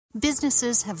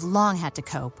Businesses have long had to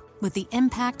cope with the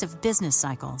impact of business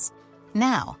cycles.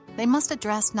 Now, they must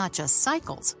address not just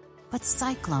cycles, but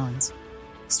cyclones.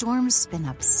 Storms spin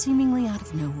up seemingly out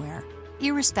of nowhere,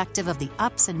 irrespective of the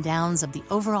ups and downs of the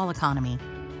overall economy.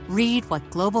 Read what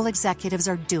global executives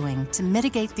are doing to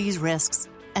mitigate these risks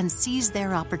and seize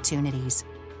their opportunities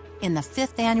in the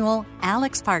 5th Annual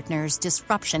AlixPartners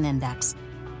Disruption Index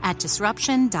at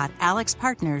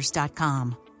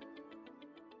disruption.alixpartners.com.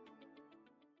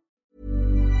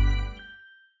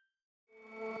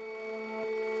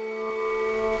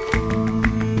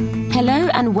 Hello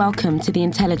and welcome to The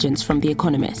Intelligence from The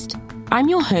Economist. I'm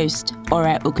your host,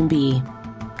 Ora Ogunbiyi.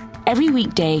 Every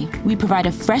weekday, we provide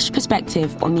a fresh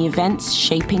perspective on the events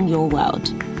shaping your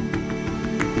world.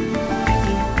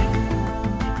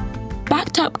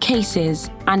 Backed up cases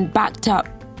and backed up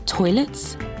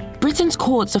toilets? Britain's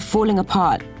courts are falling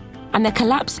apart, and their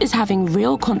collapse is having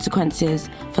real consequences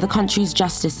for the country's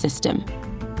justice system.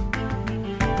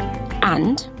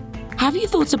 And have you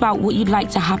thought about what you'd like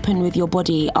to happen with your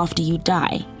body after you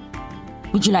die?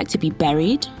 Would you like to be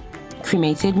buried?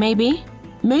 Cremated, maybe?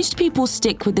 Most people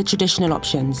stick with the traditional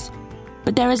options,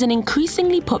 but there is an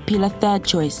increasingly popular third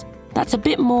choice that's a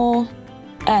bit more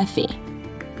earthy.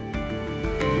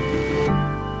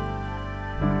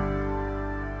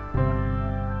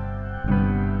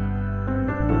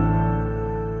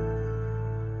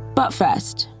 But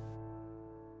first,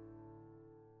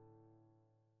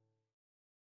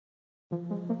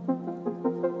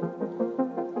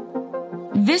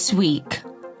 this week,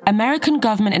 American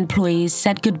government employees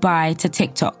said goodbye to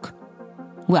TikTok.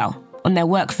 Well, on their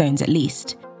work phones at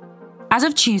least. As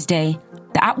of Tuesday,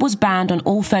 the app was banned on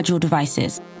all federal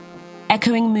devices,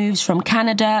 echoing moves from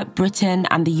Canada, Britain,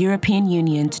 and the European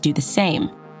Union to do the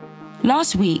same.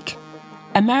 Last week,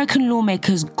 American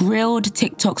lawmakers grilled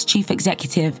TikTok's chief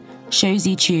executive,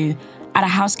 Shou-Zi Chew, at a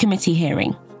House committee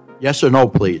hearing. Yes or no,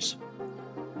 please?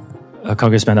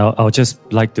 Congressman, I'll just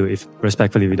like to, if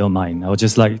respectfully we don't mind, I would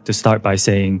just like to start by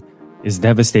saying it's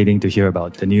devastating to hear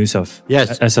about the news of...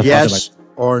 Yes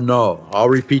or no? I'll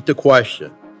repeat the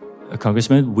question.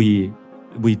 Congressman, we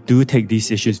do take these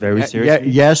issues very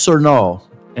seriously. Yes or no?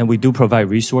 And we do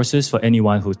provide resources for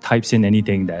anyone who types in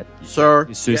anything that... Sir,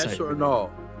 is suicide. Yes or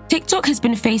no? TikTok has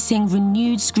been facing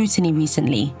renewed scrutiny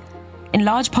recently, in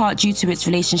large part due to its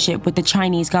relationship with the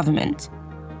Chinese government.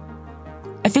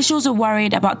 Officials are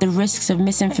worried about the risks of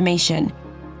misinformation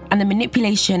and the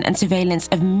manipulation and surveillance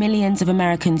of millions of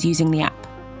Americans using the app.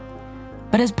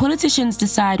 But as politicians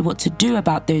decide what to do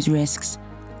about those risks,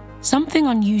 something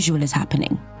unusual is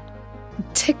happening.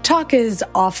 TikTok is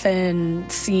often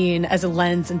seen as a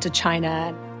lens into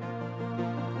China.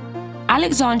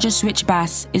 Alexandra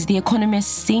Switch-Bass is The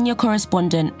Economist's senior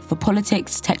correspondent for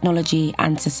politics, technology,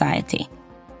 and society.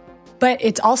 But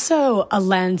it's also a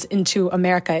lens into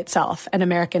America itself and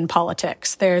American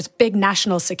politics. There's big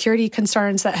national security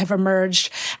concerns that have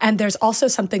emerged, and there's also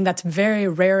something that's very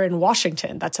rare in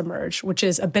Washington that's emerged, which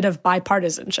is a bit of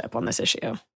bipartisanship on this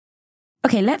issue.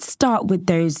 Okay, let's start with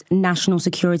those national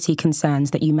security concerns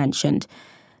that you mentioned.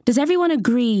 Does everyone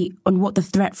agree on what the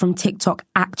threat from TikTok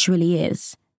actually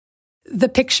is? The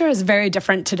picture is very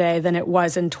different today than it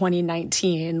was in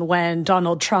 2019 when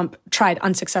Donald Trump tried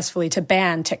unsuccessfully to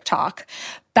ban TikTok.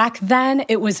 Back then,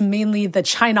 it was mainly the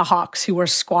China hawks who were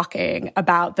squawking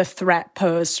about the threat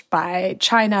posed by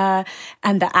China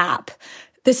and the app.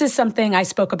 This is something I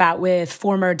spoke about with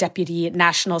former Deputy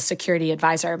National Security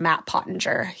Advisor Matt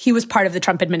Pottinger. He was part of the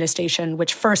Trump administration,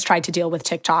 which first tried to deal with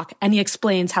TikTok, and he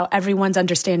explains how everyone's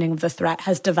understanding of the threat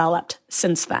has developed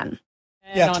since then.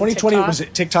 Yeah, 2020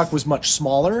 TikTok was much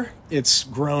smaller. It's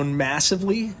grown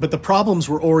massively, but the problems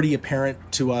were already apparent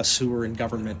to us who were in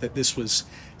government, that this was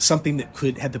something that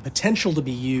had the potential to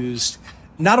be used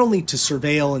not only to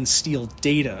surveil and steal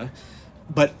data,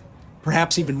 but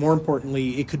perhaps even more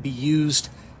importantly, it could be used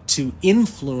to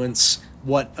influence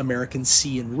what Americans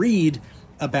see and read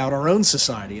about our own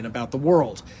society and about the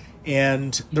world.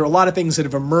 And there are a lot of things that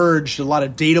have emerged, a lot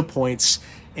of data points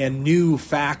and new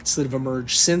facts that have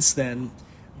emerged since then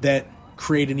that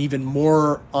create an even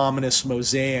more ominous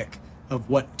mosaic of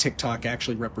what TikTok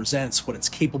actually represents, what it's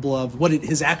capable of, what it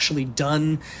has actually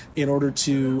done in order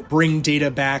to bring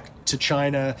data back to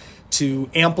China, to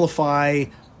amplify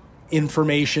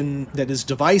information that is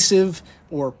divisive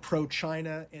or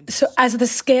pro-China. So as the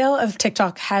scale of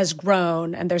TikTok has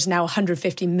grown, and there's now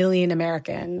 150 million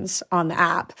Americans on the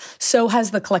app, so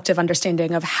has the collective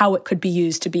understanding of how it could be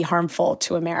used to be harmful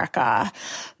to America.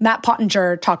 Matt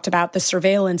Pottinger talked about the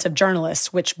surveillance of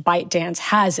journalists, which ByteDance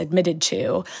has admitted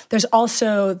to. There's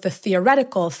also the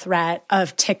theoretical threat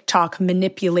of TikTok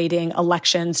manipulating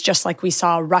elections, just like we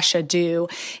saw Russia do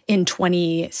in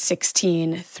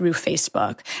 2016 through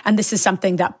Facebook. And this is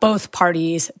something that both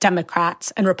parties,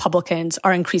 Democrats and Republicans,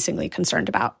 are increasingly concerned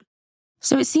about.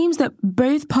 So it seems that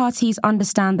both parties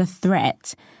understand the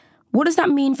threat. What does that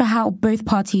mean for how both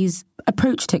parties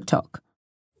approach TikTok?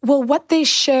 Well, what they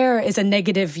share is a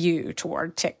negative view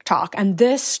toward TikTok, and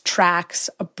this tracks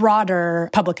a broader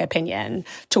public opinion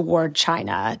toward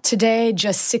China. Today,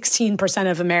 just 16%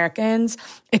 of Americans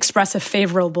express a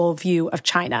favorable view of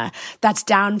China. That's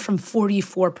down from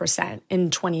 44% in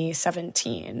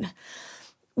 2017.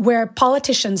 Where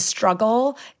politicians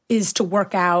struggle is to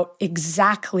work out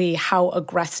exactly how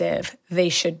aggressive they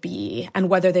should be and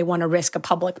whether they want to risk a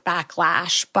public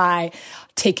backlash by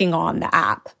taking on the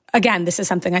app. Again, this is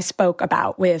something I spoke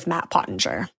about with Matt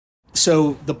Pottinger.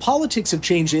 So the politics have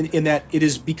changed in that it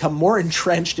has become more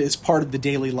entrenched as part of the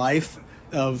daily life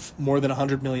of more than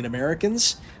 100 million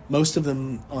Americans, most of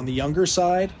them on the younger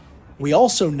side. We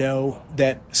also know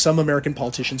that some American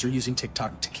politicians are using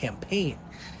TikTok to campaign.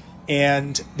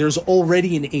 And there's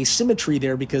already an asymmetry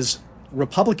there because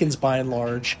Republicans, by and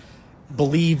large,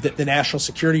 believe that the national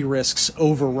security risks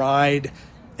override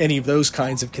any of those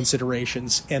kinds of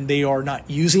considerations, and they are not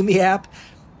using the app.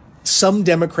 Some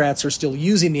Democrats are still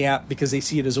using the app because they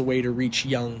see it as a way to reach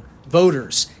young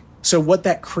voters. So what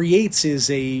that creates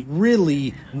is a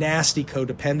really nasty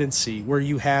codependency where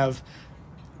you have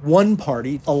one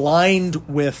party aligned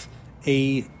with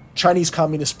a Chinese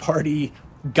Communist Party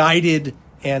guided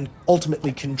and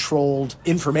ultimately controlled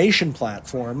information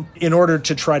platform in order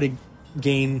to try to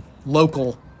gain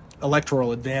local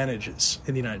electoral advantages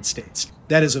in the United States.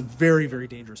 That is a very, very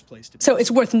dangerous place to be. So it's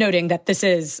worth noting that this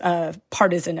is a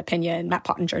partisan opinion. Matt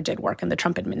Pottinger did work in the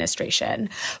Trump administration.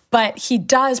 But he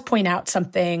does point out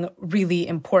something really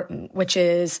important, which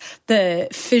is the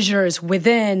fissures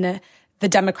within the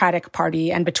Democratic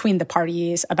Party and between the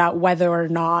parties about whether or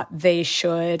not they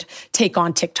should take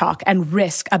on TikTok and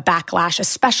risk a backlash,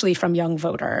 especially from young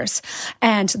voters.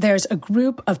 And there's a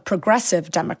group of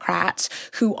progressive Democrats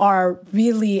who are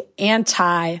really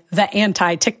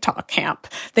anti-TikTok camp.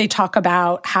 They talk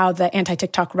about how the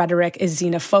anti-TikTok rhetoric is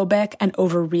xenophobic and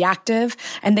overreactive,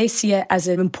 and they see it as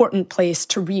an important place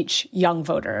to reach young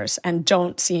voters and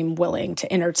don't seem willing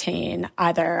to entertain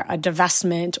either a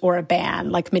divestment or a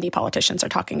ban like many politicians are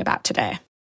talking about today.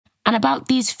 And about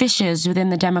these fissures within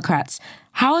the Democrats,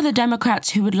 how are the Democrats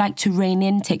who would like to rein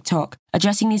in TikTok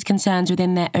addressing these concerns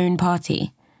within their own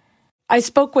party? I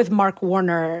spoke with Mark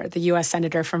Warner, the U.S.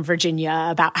 Senator from Virginia,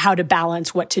 about how to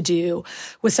balance what to do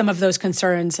with some of those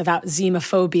concerns about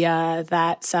xenophobia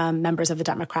that some members of the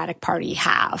Democratic Party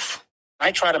have.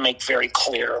 I try to make very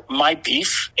clear my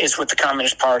beef is with the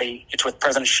Communist Party. It's with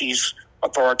President Xi's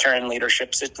authoritarian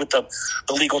leaderships. It's with the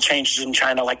legal changes in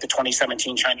China, like the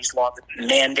 2017 Chinese law that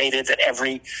mandated that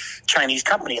every Chinese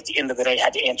company at the end of the day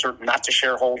had to answer not to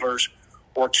shareholders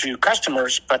or to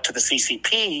customers, but to the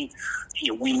CCP.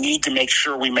 We need to make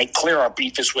sure we make clear our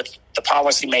beef is with the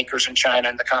policymakers in China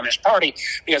and the Communist Party,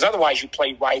 because otherwise you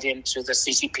play right into the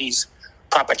CCP's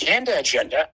propaganda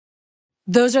agenda.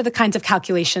 Those are the kinds of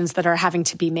calculations that are having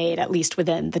to be made, at least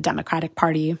within the Democratic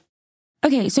Party.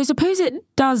 Okay, so suppose it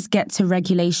does get to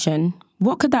regulation.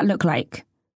 What could that look like?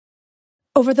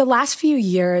 Over the last few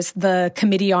years, the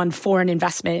Committee on Foreign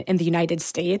Investment in the United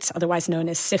States, otherwise known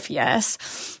as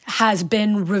CFIUS, has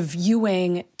been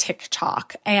reviewing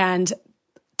TikTok. And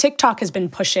TikTok has been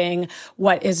pushing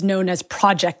what is known as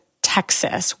Project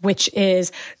Texas, which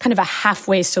is kind of a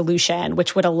halfway solution,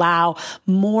 which would allow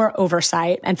more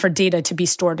oversight and for data to be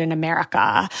stored in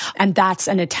America. And that's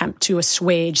an attempt to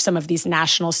assuage some of these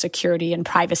national security and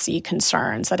privacy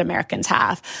concerns that Americans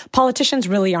have. Politicians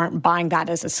really aren't buying that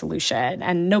as a solution,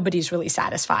 and nobody's really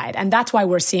satisfied. And that's why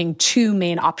we're seeing two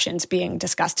main options being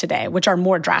discussed today, which are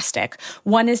more drastic.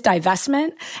 One is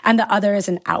divestment, and the other is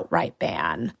an outright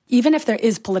ban. Even if there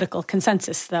is political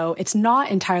consensus, though, it's not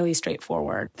entirely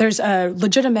straightforward. There's a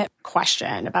legitimate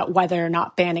question about whether or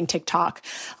not banning TikTok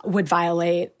would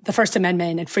violate the First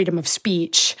Amendment and freedom of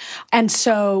speech. And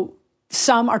so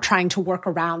some are trying to work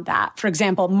around that. For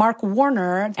example, Mark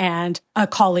Warner and a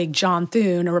colleague, John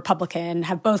Thune, a Republican,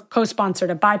 have both co-sponsored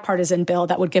a bipartisan bill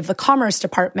that would give the Commerce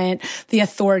Department the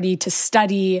authority to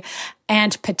study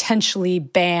and potentially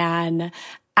ban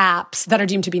apps that are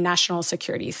deemed to be national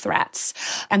security threats.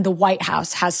 And the White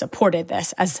House has supported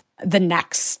this as the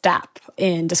next step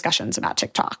in discussions about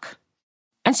TikTok.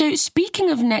 And so speaking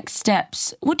of next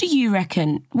steps, what do you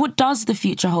reckon? What does the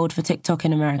future hold for TikTok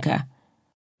in America?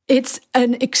 It's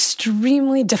an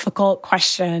extremely difficult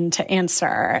question to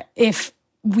answer. If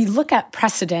we look at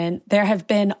precedent, there have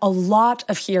been a lot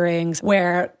of hearings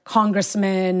where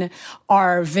congressmen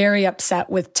are very upset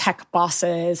with tech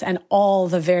bosses and all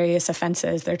the various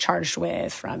offenses they're charged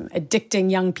with, from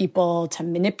addicting young people to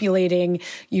manipulating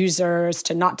users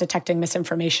to not detecting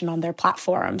misinformation on their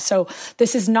platform. So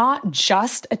this is not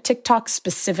just a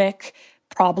TikTok-specific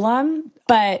problem,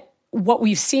 but what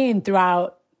we've seen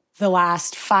throughout the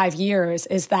last 5 years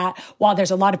is that while there's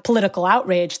a lot of political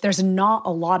outrage, there's not a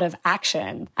lot of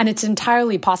action. And it's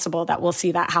entirely possible that we'll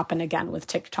see that happen again with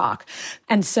TikTok.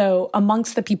 And so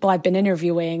amongst the people I've been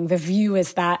interviewing, the view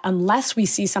is that unless we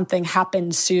see something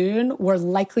happen soon, we're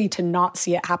likely to not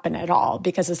see it happen at all,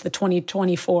 because as the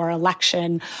 2024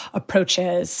 election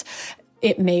approaches,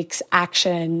 it makes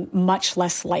action much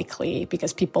less likely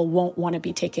because people won't want to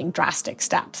be taking drastic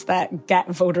steps that get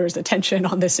voters' attention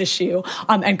on this issue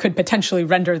and could potentially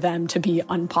render them to be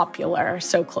unpopular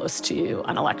so close to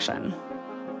an election.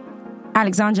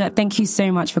 Alexandra, thank you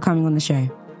so much for coming on the show.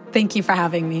 Thank you for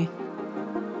having me.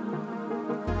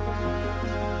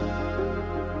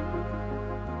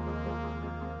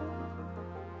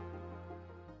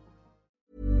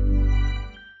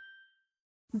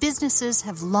 Businesses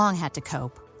have long had to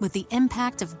cope with the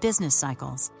impact of business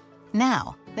cycles.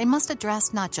 Now, they must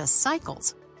address not just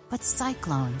cycles, but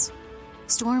cyclones.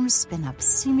 Storms spin up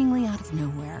seemingly out of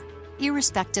nowhere,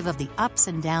 irrespective of the ups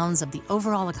and downs of the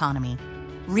overall economy.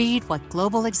 Read what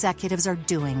global executives are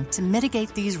doing to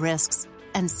mitigate these risks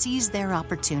and seize their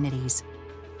opportunities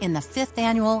in the 5th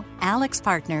annual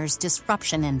AlixPartners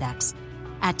Disruption Index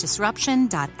at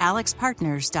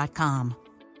disruption.alixpartners.com.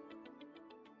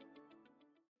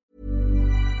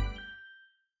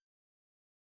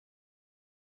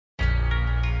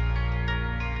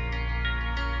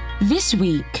 This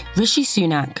week, Rishi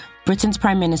Sunak, Britain's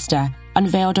Prime Minister,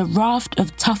 unveiled a raft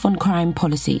of tough-on-crime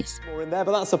policies. More in there,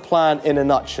 but that's a plan in a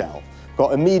nutshell.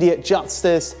 Got immediate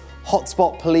justice,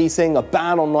 hotspot policing, a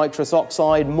ban on nitrous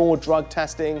oxide, more drug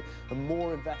testing, and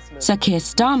more investment. Sir Keir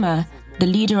Starmer, the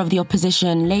leader of the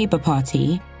opposition Labour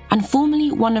Party, and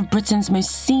formerly one of Britain's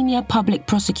most senior public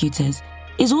prosecutors,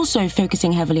 is also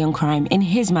focusing heavily on crime in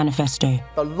his manifesto.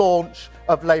 The launch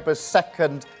of Labour's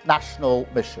second national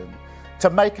mission to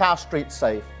make our streets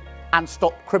safe and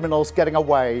stop criminals getting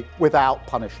away without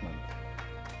punishment.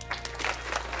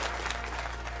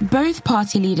 Both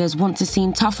party leaders want to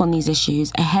seem tough on these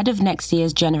issues ahead of next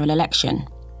year's general election.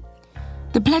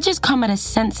 The pledges come at a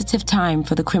sensitive time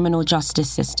for the criminal justice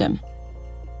system.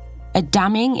 A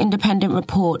damning independent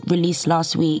report released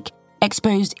last week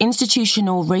exposed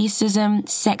institutional racism,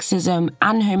 sexism,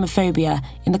 and homophobia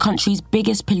in the country's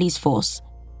biggest police force.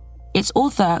 Its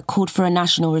author called for a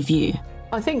national review.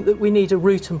 I think that we need a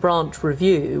root and branch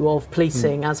review of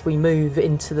policing as we move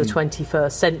into the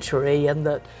 21st century, and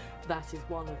that is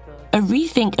one of the... A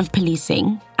rethink of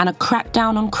policing and a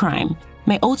crackdown on crime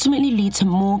may ultimately lead to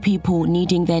more people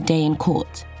needing their day in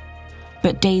court.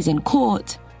 But days in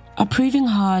court are proving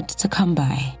hard to come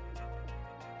by.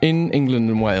 In England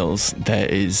and Wales, there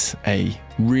is a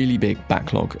really big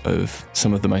backlog of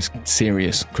some of the most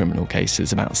serious criminal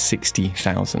cases, about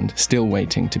 60,000, still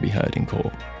waiting to be heard in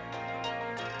court.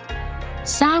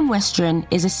 Sam Westron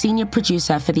is a senior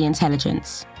producer for The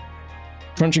Intelligence.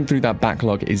 Crunching through that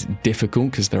backlog is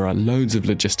difficult because there are loads of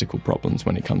logistical problems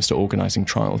when it comes to organising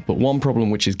trials. But one problem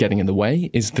which is getting in the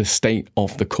way is the state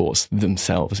of the courts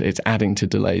themselves. It's adding to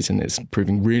delays and it's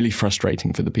proving really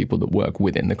frustrating for the people that work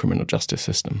within the criminal justice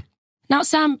system. Now,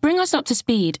 Sam, bring us up to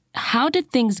speed. How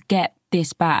did things get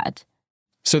this bad?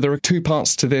 So there are two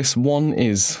parts to this. One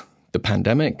is the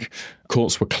pandemic.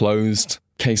 Courts were closed,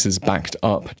 cases backed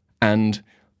up. And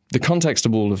the context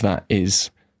of all of that is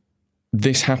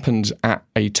this happened at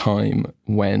a time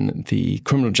when the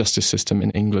criminal justice system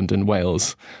in England and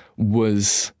Wales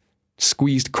was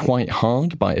squeezed quite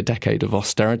hard by a decade of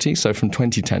austerity. So from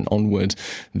 2010 onward,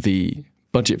 the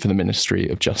budget for the Ministry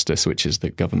of Justice, which is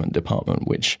the government department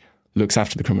which looks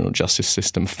after the criminal justice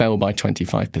system, fell by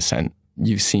 25%.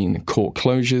 You've seen court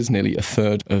closures. Nearly a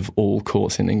third of all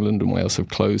courts in England and Wales have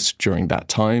closed during that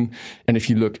time. And if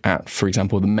you look at, for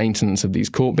example, the maintenance of these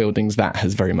court buildings, that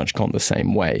has very much gone the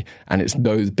same way. And it's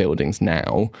those buildings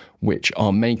now which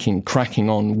are making cracking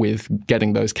on with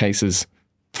getting those cases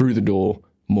through the door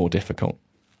more difficult.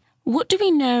 What do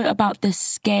we know about the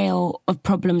scale of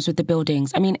problems with the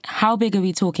buildings? I mean, how big are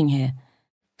we talking here?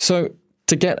 So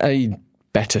to get a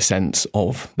better sense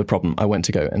of the problem, I went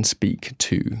to go and speak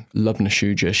to Lubna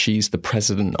Shuja. She's the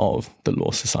president of the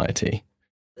Law Society.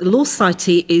 The Law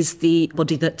Society is the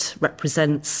body that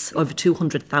represents over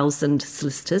 200,000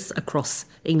 solicitors across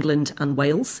England and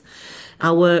Wales.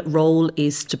 Our role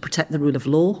is to protect the rule of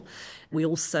law. We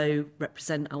also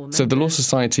represent our members. So the Law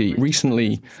Society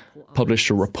recently published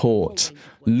a report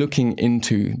looking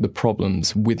into the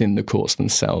problems within the courts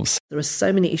themselves. There are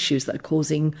so many issues that are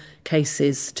causing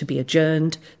cases to be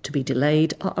adjourned, to be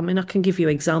delayed. I mean, I can give you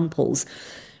examples.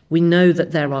 We know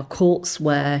that there are courts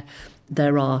where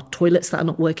there are toilets that are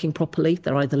not working properly.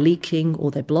 They're either leaking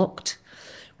or they're blocked.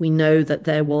 We know that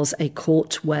there was a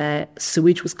court where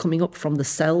sewage was coming up from the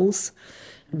cells.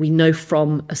 We know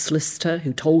from a solicitor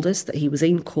who told us that he was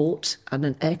in court and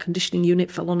an air conditioning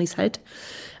unit fell on his head.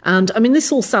 And I mean,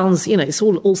 this all sounds, it's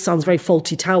all sounds very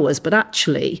faulty towers, but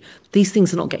actually these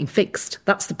things are not getting fixed.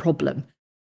 That's the problem.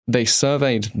 They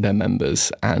surveyed their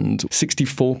members, and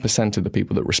 64% of the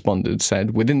people that responded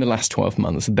said within the last 12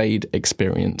 months they'd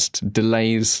experienced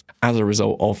delays as a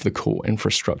result of the court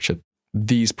infrastructure.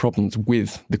 These problems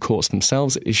with the courts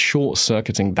themselves is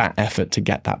short-circuiting that effort to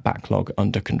get that backlog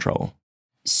under control.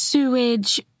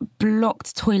 Sewage,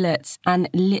 blocked toilets, and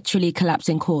literally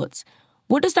collapsing courts.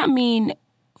 What does that mean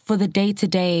for the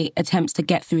day-to-day attempts to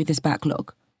get through this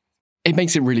backlog? It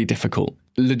makes it really difficult.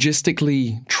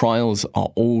 Logistically, trials are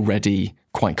already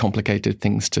quite complicated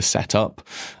things to set up.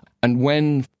 And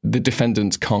when the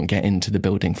defendants can't get into the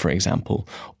building, for example,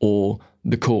 or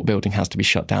the court building has to be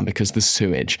shut down because there's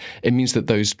sewage, it means that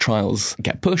those trials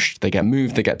get pushed, they get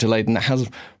moved, they get delayed, and that has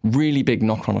really big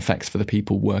knock-on effects for the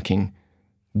people working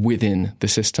within the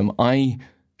system. I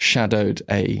shadowed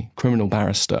a criminal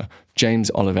barrister,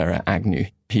 James Oliveira Agnew.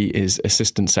 He is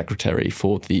Assistant Secretary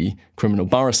for the Criminal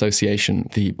Bar Association,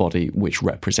 the body which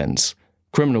represents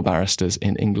criminal barristers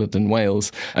in England and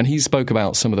Wales. And he spoke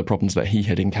about some of the problems that he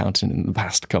had encountered in the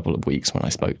past couple of weeks when I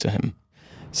spoke to him.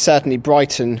 Certainly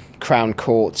Brighton Crown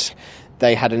Court,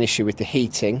 they had an issue with the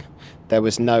heating. There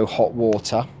was no hot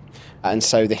water, and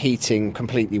so the heating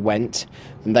completely went,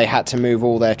 and they had to move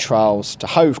all their trials to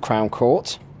Hove Crown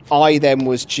Court. I then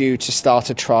was due to start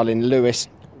a trial in Lewes.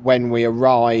 When we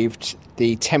arrived,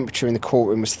 the temperature in the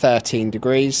courtroom was 13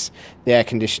 degrees. The air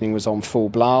conditioning was on full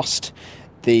blast.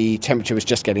 The temperature was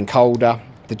just getting colder.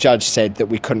 The judge said that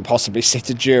we couldn't possibly sit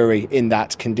a jury in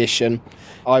that condition.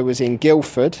 I was in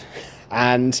Guildford,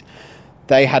 and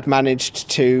they had managed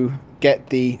to get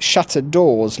the shuttered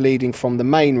doors leading from the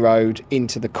main road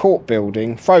into the court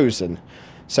building frozen.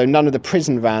 So none of the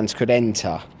prison vans could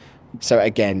enter. So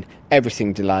again,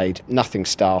 everything delayed, nothing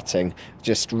starting,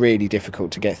 just really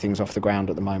difficult to get things off the ground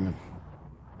at the moment.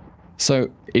 So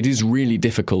it is really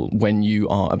difficult when you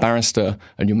are a barrister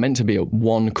and you're meant to be at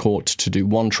one court to do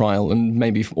one trial, and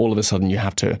maybe all of a sudden you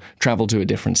have to travel to a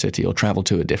different city or travel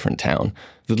to a different town.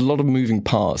 There's a lot of moving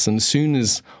parts, and as soon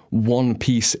as one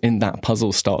piece in that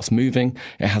puzzle starts moving,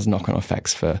 it has knock-on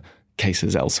effects for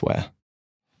cases elsewhere.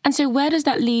 And so where does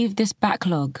that leave this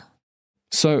backlog?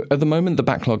 So at the moment, the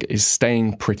backlog is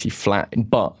staying pretty flat,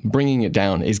 but bringing it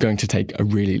down is going to take a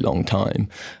really long time.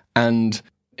 And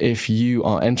if you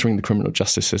are entering the criminal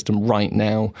justice system right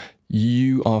now,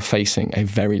 you are facing a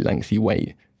very lengthy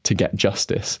wait to get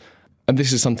justice. And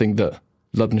this is something that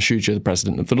Lubna Shuja, the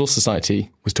president of the Law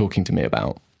Society, was talking to me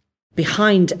about.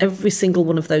 Behind every single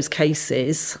one of those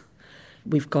cases,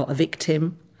 we've got a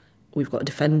victim, we've got a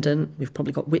defendant, we've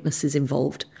probably got witnesses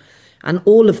involved. And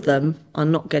all of them are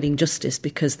not getting justice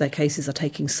because their cases are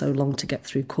taking so long to get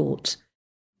through court.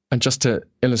 And just to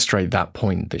illustrate that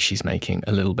point that she's making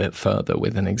a little bit further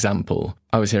with an example,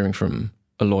 I was hearing from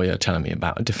a lawyer telling me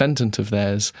about a defendant of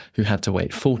theirs who had to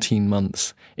wait 14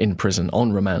 months in prison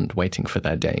on remand waiting for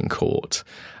their day in court.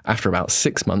 After about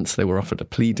 6 months, they were offered a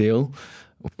plea deal,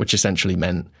 which essentially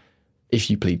meant if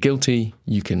you plead guilty,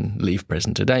 you can leave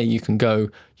prison today, you can go,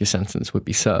 your sentence would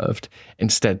be served.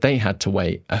 Instead, they had to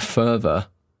wait a further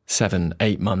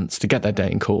 7-8 months to get their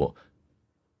day in court.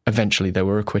 Eventually, they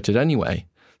were acquitted anyway.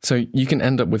 So you can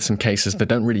end up with some cases that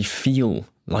don't really feel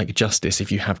like justice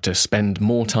if you have to spend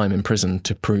more time in prison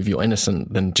to prove you're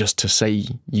innocent than just to say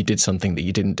you did something that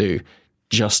you didn't do,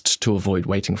 just to avoid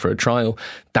waiting for a trial.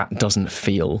 That doesn't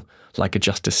feel like a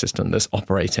justice system that's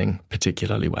operating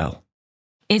particularly well.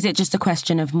 Is it just a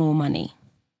question of more money?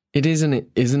 It is and it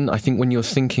isn't. I think when you're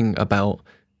thinking about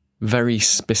very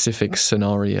specific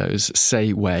scenarios,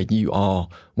 say where you are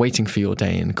waiting for your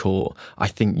day in court, I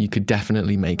think you could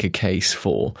definitely make a case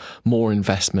for more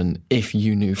investment if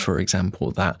you knew, for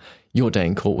example, that your day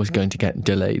in court was going to get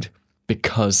delayed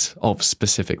because of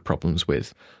specific problems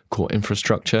with court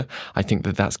infrastructure. I think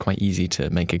that that's quite easy to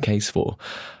make a case for.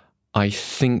 I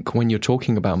think when you're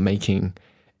talking about making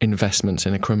investments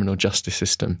in a criminal justice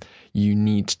system, you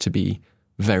need to be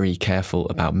very careful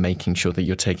about making sure that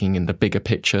you're taking in the bigger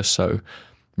picture. So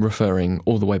referring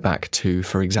all the way back to,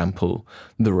 for example,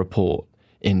 the report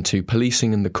into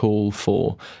policing and the call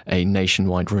for a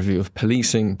nationwide review of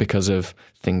policing because of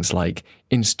things like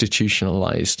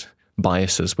institutionalized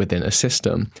biases within a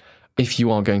system. If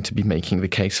you are going to be making the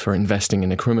case for investing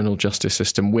in a criminal justice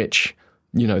system, which,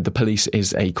 you know, the police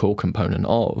is a core component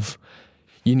of,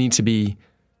 you need to be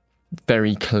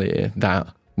very clear that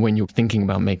when you're thinking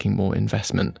about making more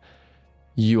investment,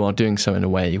 you are doing so in a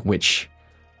way which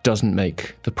doesn't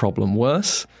make the problem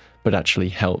worse, but actually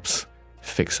helps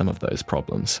fix some of those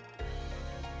problems.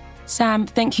 Sam,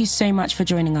 thank you so much for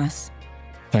joining us.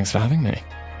 Thanks for having me.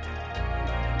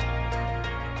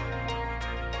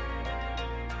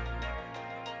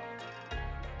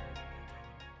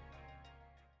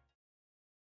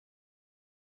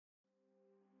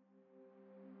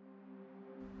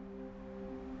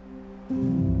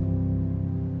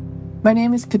 My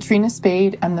name is Katrina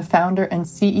Spade. I'm the founder and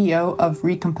CEO of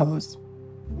Recompose.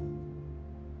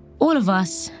 All of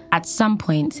us, at some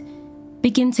point,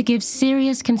 begin to give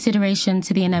serious consideration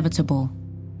to the inevitable.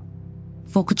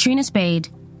 For Katrina Spade,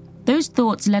 those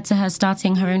thoughts led to her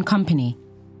starting her own company.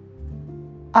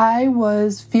 I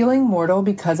was feeling mortal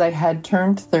because I had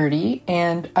turned 30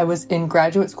 and I was in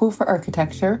graduate school for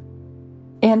architecture.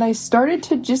 And I started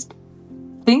to just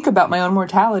think about my own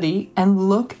mortality and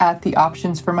look at the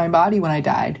options for my body when I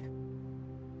died.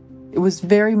 It was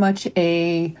very much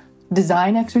a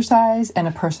design exercise and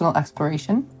a personal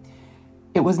exploration.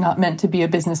 It was not meant to be a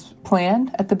business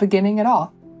plan at the beginning at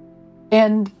all.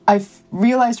 And I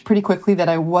realized pretty quickly that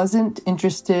I wasn't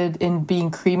interested in being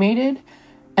cremated,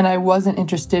 and I wasn't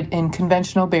interested in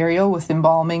conventional burial with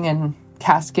embalming and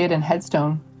casket and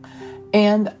headstone.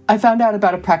 And I found out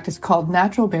about a practice called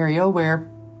natural burial, where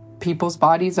people's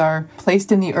bodies are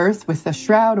placed in the earth with a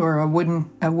shroud or a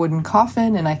wooden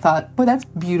coffin, and I thought, boy, that's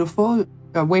beautiful,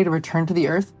 a way to return to the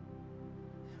earth.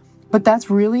 But that's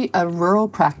really a rural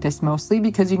practice mostly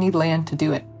because you need land to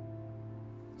do it.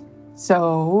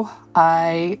 So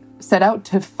I set out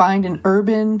to find an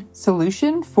urban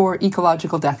solution for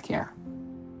ecological death care.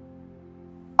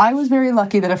 I was very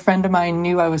lucky that a friend of mine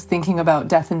knew I was thinking about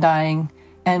death and dying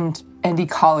and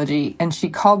ecology, and she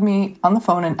called me on the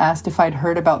phone and asked if I'd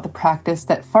heard about the practice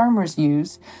that farmers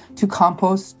use to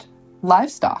compost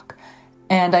livestock.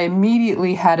 And I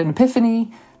immediately had an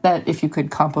epiphany that if you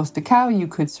could compost a cow, you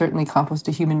could certainly compost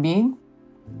a human being.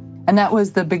 And that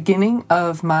was the beginning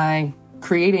of my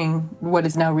creating what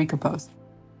is now Recompose.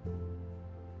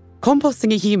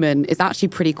 Composting a human is actually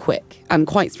pretty quick and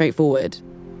quite straightforward.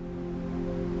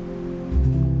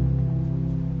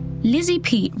 Lizzie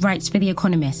Peat writes for The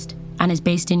Economist and is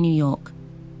based in New York.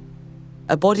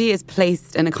 A body is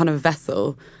placed in a kind of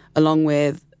vessel along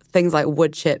with things like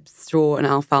wood chips, straw and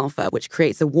alfalfa, which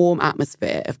creates a warm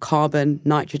atmosphere of carbon,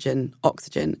 nitrogen,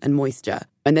 oxygen and moisture.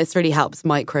 And this really helps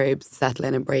microbes settle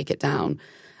in and break it down.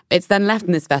 It's then left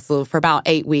in this vessel for about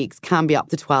 8 weeks, can be up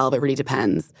to 12, it really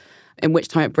depends, in which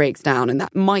time it breaks down. And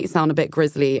that might sound a bit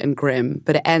grisly and grim,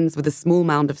 but it ends with a small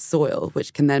mound of soil,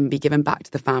 which can then be given back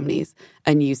to the families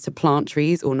and used to plant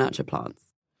trees or nurture plants.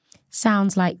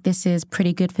 Sounds like this is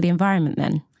pretty good for the environment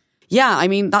then. Yeah, I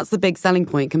mean, that's the big selling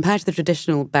point. Compared to the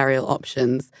traditional burial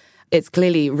options, it's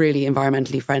clearly really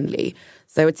environmentally friendly.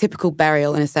 So a typical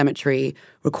burial in a cemetery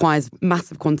requires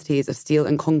massive quantities of steel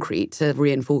and concrete to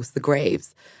reinforce the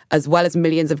graves, as well as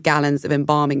millions of gallons of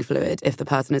embalming fluid if the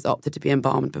person has opted to be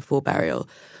embalmed before burial,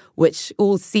 which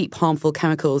all seep harmful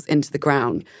chemicals into the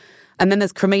ground. And then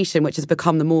there's cremation, which has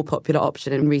become the more popular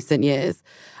option in recent years,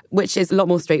 which is a lot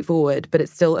more straightforward, but it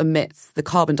still emits the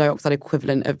carbon dioxide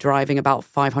equivalent of driving about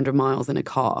 500 miles in a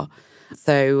car.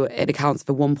 So it accounts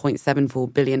for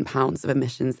 1.74 billion pounds of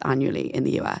emissions annually in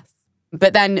the US.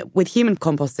 But then with human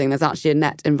composting, there's actually a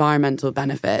net environmental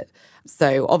benefit.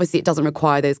 So obviously it doesn't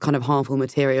require those kind of harmful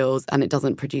materials and it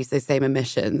doesn't produce those same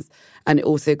emissions. And it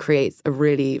also creates a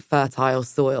really fertile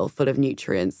soil full of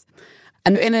nutrients.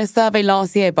 And in a survey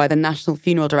last year by the National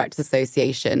Funeral Directors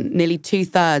Association, nearly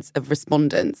 2/3 of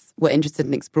respondents were interested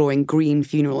in exploring green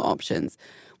funeral options,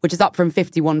 which is up from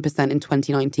 51% in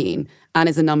 2019 and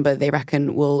is a number they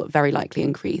reckon will very likely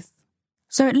increase.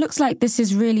 So it looks like this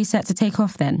is really set to take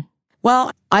off then.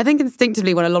 Well, I think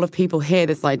instinctively when a lot of people hear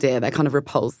this idea, they're kind of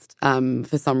repulsed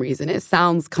for some reason. It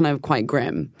sounds kind of quite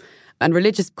grim. And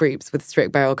religious groups with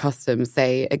strict burial customs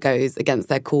say it goes against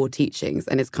their core teachings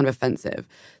and is kind of offensive.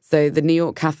 So the New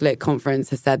York Catholic Conference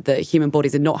has said that human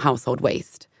bodies are not household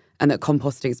waste and that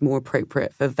composting is more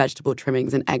appropriate for vegetable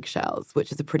trimmings and eggshells,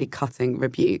 which is a pretty cutting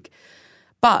rebuke.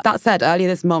 But that said, earlier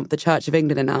this month, the Church of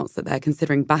England announced that they're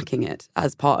considering backing it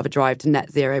as part of a drive to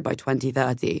net zero by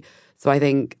 2030. So I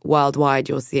think worldwide,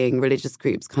 you're seeing religious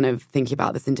groups kind of thinking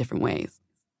about this in different ways.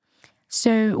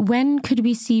 So when could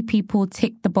we see people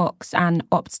tick the box and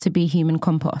opt to be human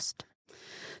compost?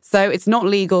 So it's not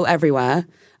legal everywhere.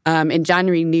 In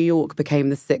January, New York became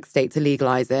the 6th state to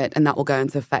legalise it, and that will go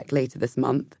into effect later this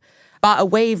month. But a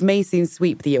wave may soon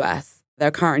sweep the US. There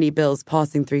are currently bills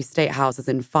passing through state houses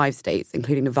in 5 states,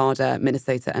 including Nevada,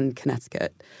 Minnesota, and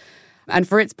Connecticut. And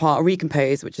for its part,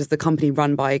 Recompose, which is the company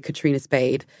run by Katrina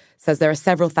Spade, says there are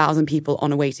several thousand people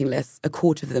on a waiting list, a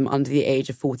quarter of them under the age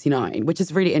of 49, which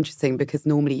is really interesting because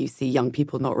normally you see young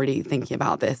people not really thinking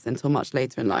about this until much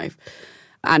later in life.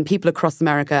 And people across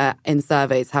America in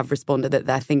surveys have responded that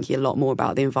they're thinking a lot more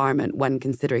about the environment when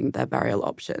considering their burial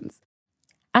options.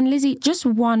 And Lizzie, just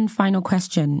one final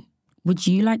question. Would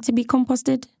you like to be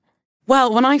composted?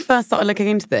 Well, when I first started looking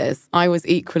into this, I was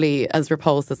equally as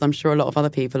repulsed as I'm sure a lot of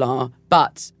other people are.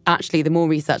 But actually, the more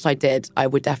research I did, I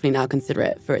would definitely now consider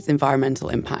it for its environmental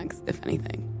impacts, if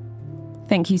anything.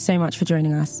 Thank you so much for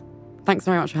joining us. Thanks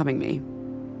very much for having me.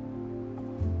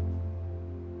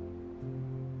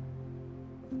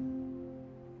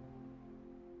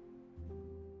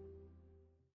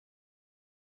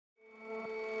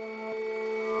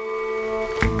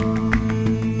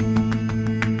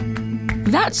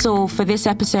 That's all for this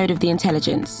episode of The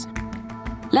Intelligence.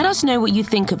 Let us know what you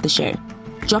think of the show.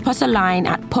 Drop us a line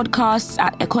at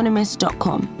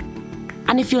podcasts@economist.com.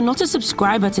 And if you're not a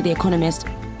subscriber to The Economist,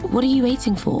 what are you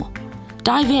waiting for?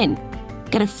 Dive in.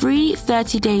 Get a free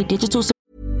 30-day digital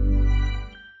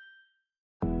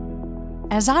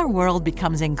As our world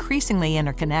becomes increasingly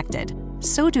interconnected,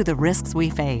 so do the risks we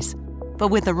face. But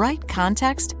with the right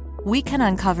context, we can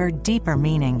uncover deeper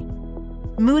meaning.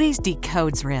 Moody's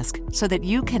decodes risk so that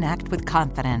you can act with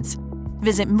confidence.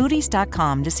 Visit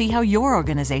Moody's.com to see how your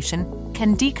organization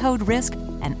can decode risk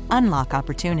and unlock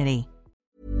opportunity.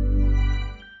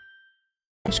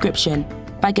 Subscription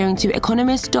by going to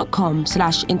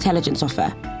economist.com/intelligence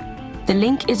offer. The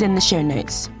link is in the show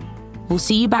notes. We'll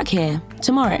see you back here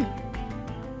tomorrow.